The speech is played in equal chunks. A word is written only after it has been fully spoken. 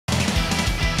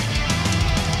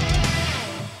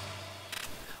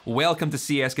Welcome to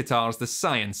CSGuitars, the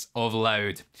science of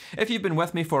loud. If you've been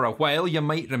with me for a while, you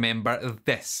might remember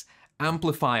this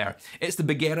amplifier. It's the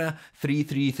Bugera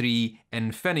 333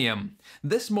 Infinium.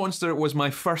 This monster was my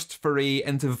first foray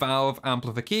into valve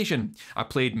amplification. I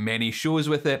played many shows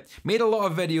with it, made a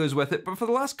lot of videos with it, but for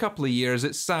the last couple of years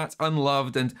it sat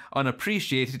unloved and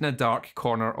unappreciated in a dark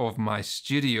corner of my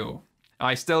studio.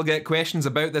 I still get questions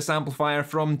about this amplifier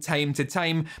from time to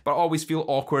time, but always feel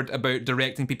awkward about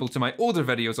directing people to my older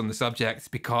videos on the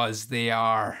subject because they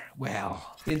are,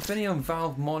 well... The Infinium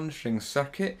valve monitoring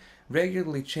circuit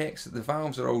regularly checks that the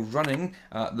valves are all running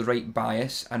at the right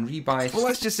bias and rebias. Well,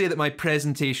 let's just say that my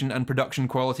presentation and production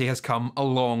quality has come a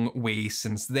long way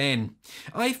since then.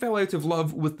 I fell out of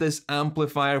love with this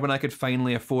amplifier when I could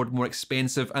finally afford more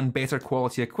expensive and better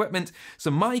quality equipment, so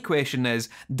my question is,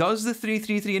 does the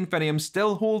 333 Infinium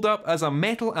still hold up as a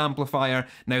metal amplifier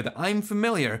now that I'm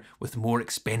familiar with more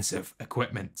expensive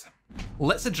equipment?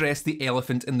 Let's address the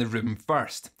elephant in the room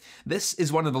first. This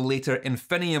is one of the later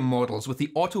Infinium models with the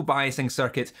auto-biasing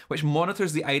circuit which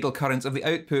monitors the idle currents of the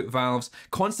output valves,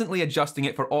 constantly adjusting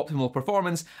it for optimal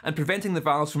performance and preventing the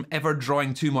valves from ever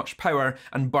drawing too much power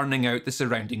and burning out the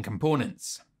surrounding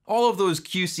components. All of those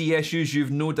QC issues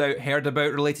you've no doubt heard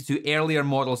about related to earlier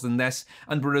models than this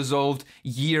and were resolved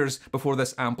years before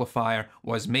this amplifier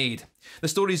was made. The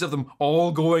stories of them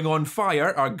all going on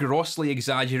fire are grossly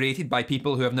exaggerated by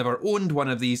people who have never owned one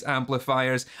of these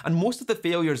amplifiers, and most of the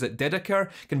failures that did occur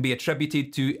can be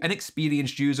attributed to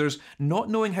inexperienced users not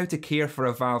knowing how to care for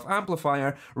a valve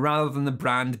amplifier rather than the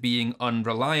brand being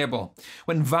unreliable.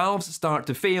 When valves start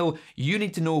to fail, you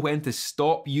need to know when to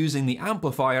stop using the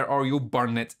amplifier or you'll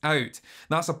burn it out.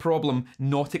 That's a problem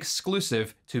not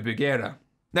exclusive to Bugera.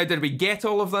 Now, did we get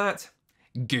all of that?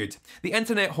 Good. The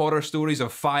internet horror stories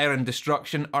of fire and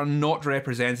destruction are not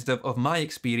representative of my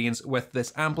experience with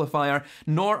this amplifier,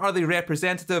 nor are they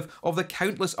representative of the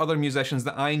countless other musicians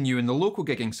that I knew in the local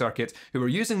gigging circuit who were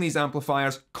using these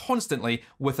amplifiers constantly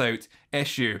without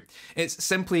issue. It's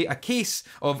simply a case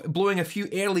of blowing a few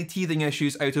early teething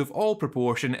issues out of all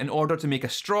proportion in order to make a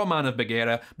straw man of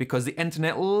Bugera because the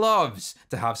internet loves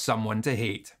to have someone to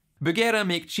hate. Bugera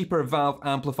make cheaper valve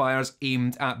amplifiers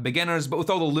aimed at beginners, but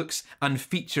with all the looks and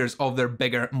features of their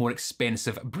bigger, more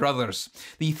expensive brothers.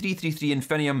 The 333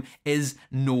 Infinium is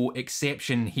no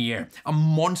exception here. A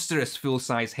monstrous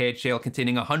full-size head shell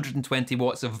containing 120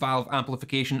 watts of valve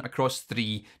amplification across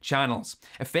 3 channels.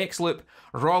 Effects loop,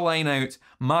 raw line out,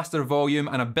 master volume,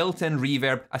 and a built-in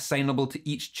reverb assignable to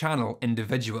each channel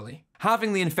individually.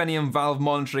 Having the Infinium valve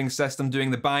monitoring system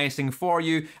doing the biasing for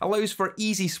you allows for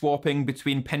easy swapping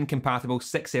between pin-compatible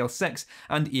 6L6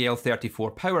 and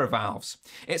EL34 power valves.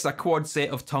 It's a quad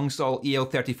set of Tungsol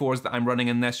EL34s that I'm running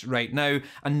in this right now,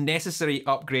 a necessary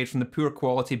upgrade from the poor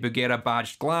quality Bugera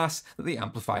badged glass that the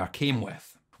amplifier came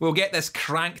with. We'll get this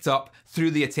cranked up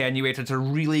through the attenuator to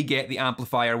really get the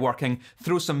amplifier working,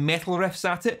 throw some metal riffs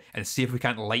at it, and see if we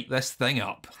can't light this thing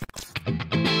up.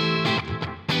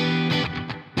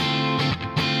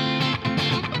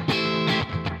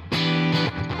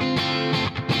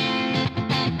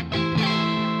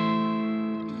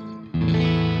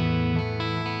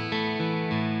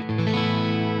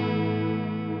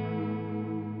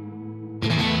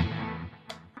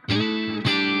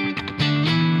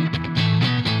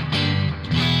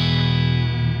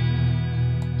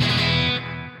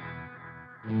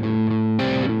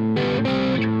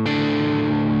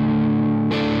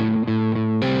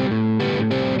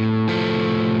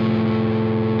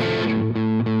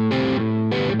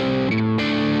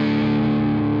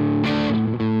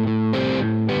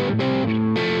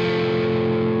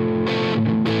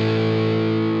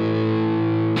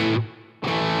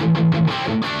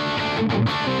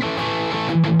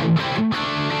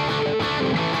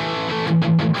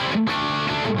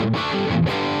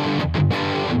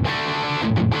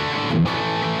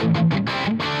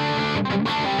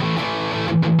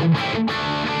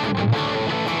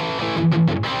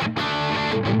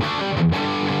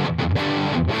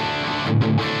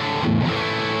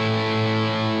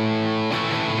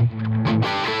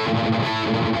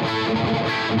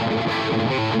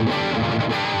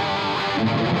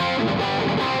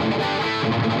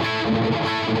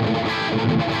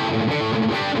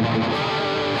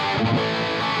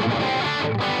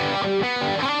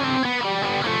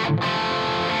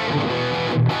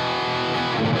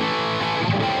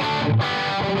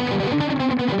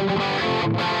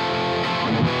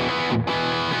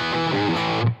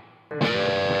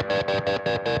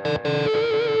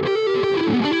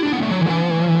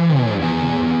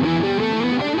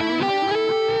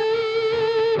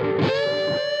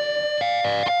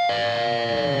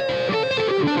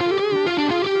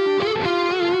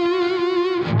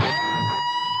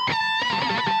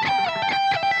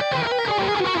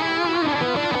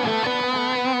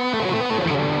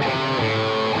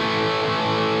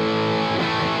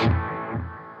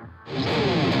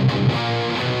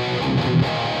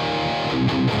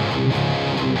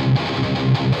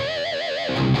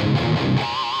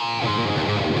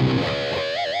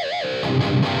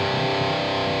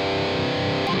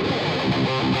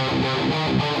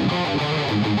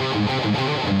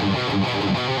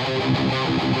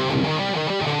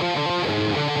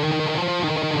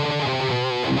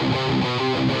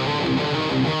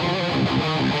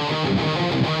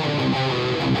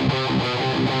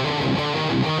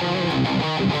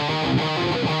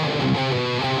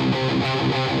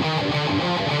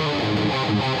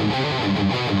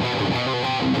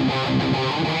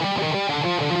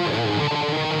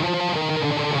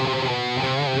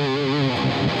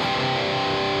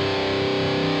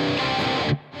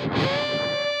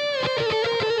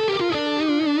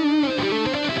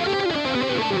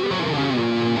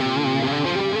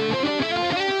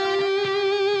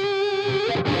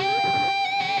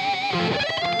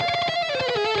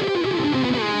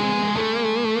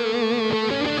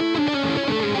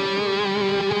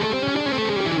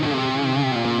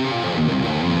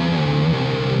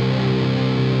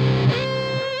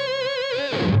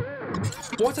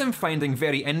 What I'm finding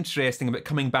very interesting about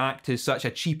coming back to such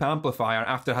a cheap amplifier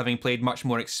after having played much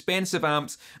more expensive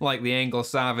amps like the Engel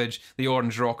Savage, the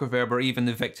Orange Rock Reverb, or even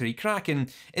the Victory Kraken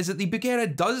is that the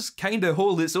Bugera does kinda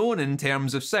hold its own in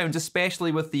terms of sound,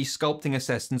 especially with the sculpting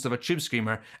assistance of a tube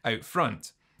screamer out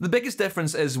front. The biggest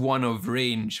difference is one of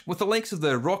range. With the likes of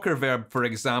the Rock Reverb, for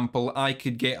example, I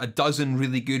could get a dozen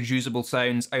really good usable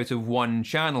sounds out of one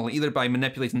channel, either by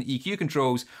manipulating the EQ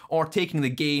controls or taking the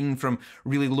gain from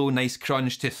really low nice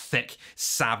crunch to thick,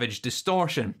 savage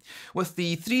distortion. With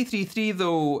the 333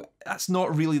 though, that's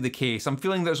not really the case. I'm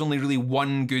feeling there's only really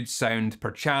one good sound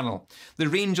per channel. The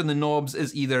range on the knobs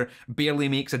is either barely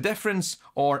makes a difference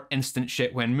or instant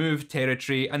shit when moved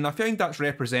territory, and I find that's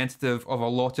representative of a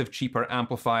lot of cheaper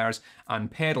amplifiers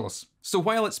and pedals. So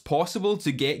while it's possible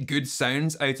to get good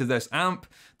sounds out of this amp,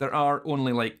 there are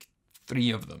only like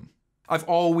 3 of them. I've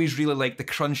always really liked the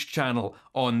crunch channel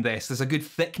on this. There's a good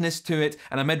thickness to it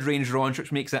and a mid-range raunch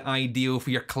which makes it ideal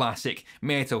for your classic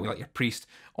metal, like your Priest,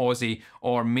 Aussie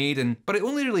or Maiden, but it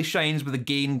only really shines with the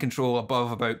gain control above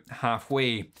about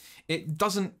halfway. It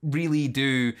doesn't really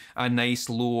do a nice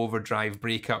low overdrive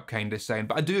breakup kind of sound,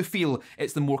 but I do feel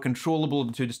it's the more controllable of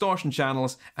the 2 distortion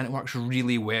channels and it works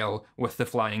really well with the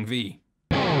Flying V.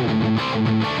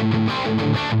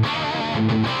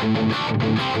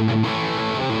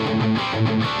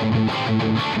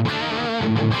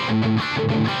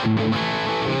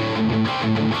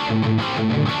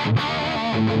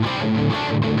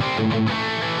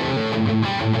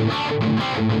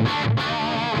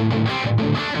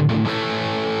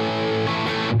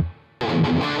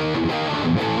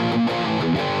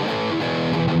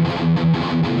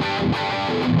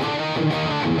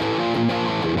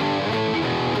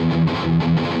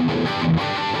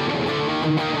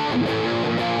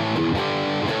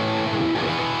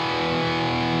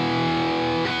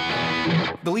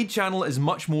 The lead channel is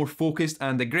much more focused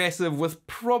and aggressive with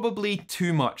probably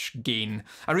too much gain.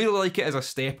 I really like it as a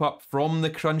step up from the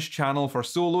crunch channel for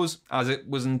solos, as it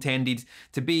was intended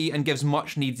to be, and gives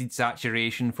much needed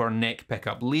saturation for neck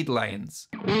pickup lead lines.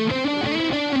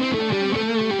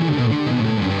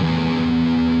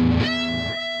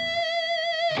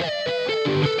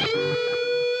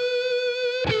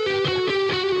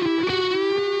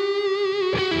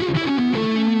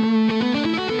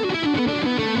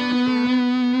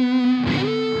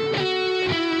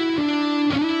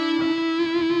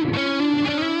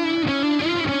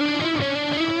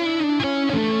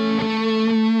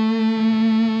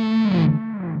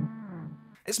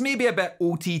 It's maybe a bit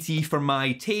OTT for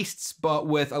my tastes, but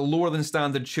with a lower than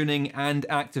standard tuning and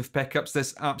active pickups,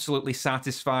 this absolutely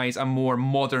satisfies a more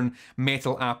modern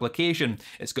metal application.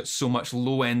 It's got so much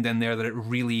low end in there that it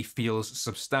really feels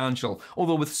substantial.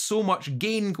 Although with so much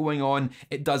gain going on,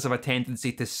 it does have a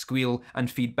tendency to squeal and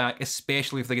feedback,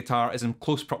 especially if the guitar is in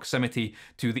close proximity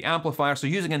to the amplifier. So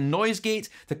using a noise gate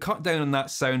to cut down on that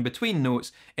sound between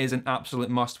notes is an absolute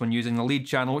must when using the lead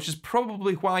channel, which is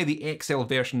probably why the XL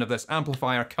version of this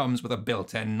amplifier comes with a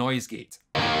built-in noise gate.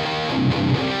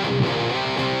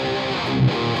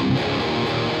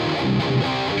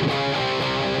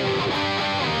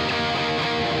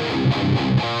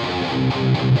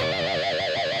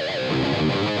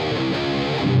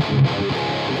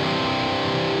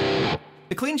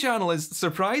 The clean channel is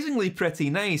surprisingly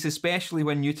pretty nice, especially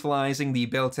when utilising the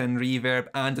built-in reverb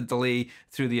and a delay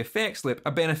through the effects loop,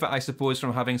 a benefit I suppose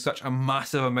from having such a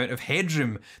massive amount of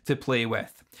headroom to play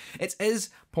with. It is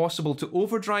possible to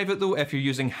overdrive it though if you're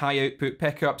using high output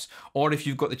pickups or if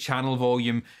you've got the channel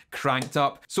volume cranked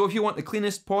up. So if you want the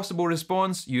cleanest possible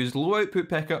response, use low output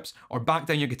pickups or back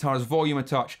down your guitar's volume a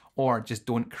touch, or just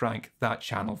don't crank that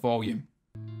channel volume.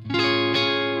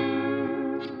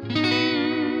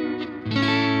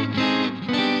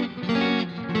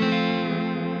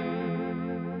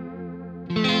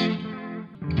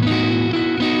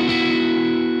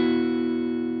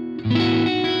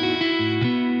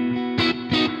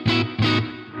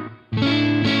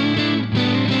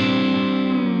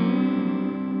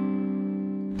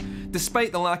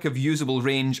 Despite the lack of usable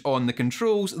range on the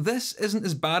controls, this isn't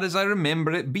as bad as I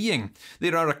remember it being.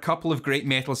 There are a couple of great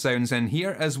metal sounds in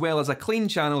here, as well as a clean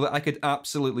channel that I could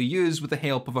absolutely use with the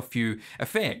help of a few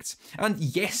effects. And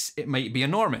yes, it might be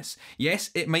enormous. Yes,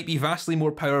 it might be vastly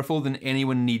more powerful than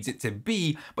anyone needs it to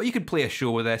be, but you could play a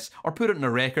show with this, or put it on a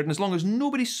record, and as long as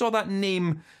nobody saw that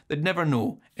name, they'd never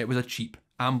know it was a cheap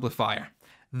amplifier.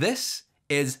 This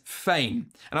is fine.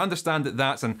 And I understand that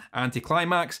that's an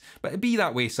anticlimax, but it'd be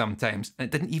that way sometimes, and it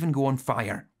didn't even go on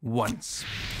fire once.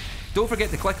 Don't forget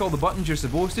to click all the buttons you're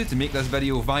supposed to make this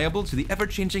video viable to the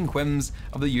ever-changing whims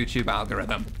of the YouTube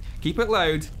algorithm. Keep it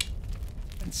loud,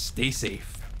 and stay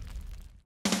safe.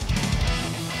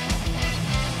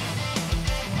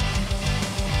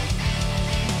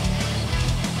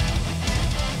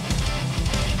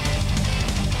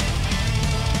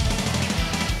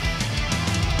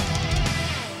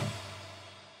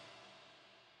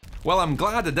 Well, I'm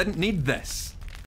glad I didn't need this.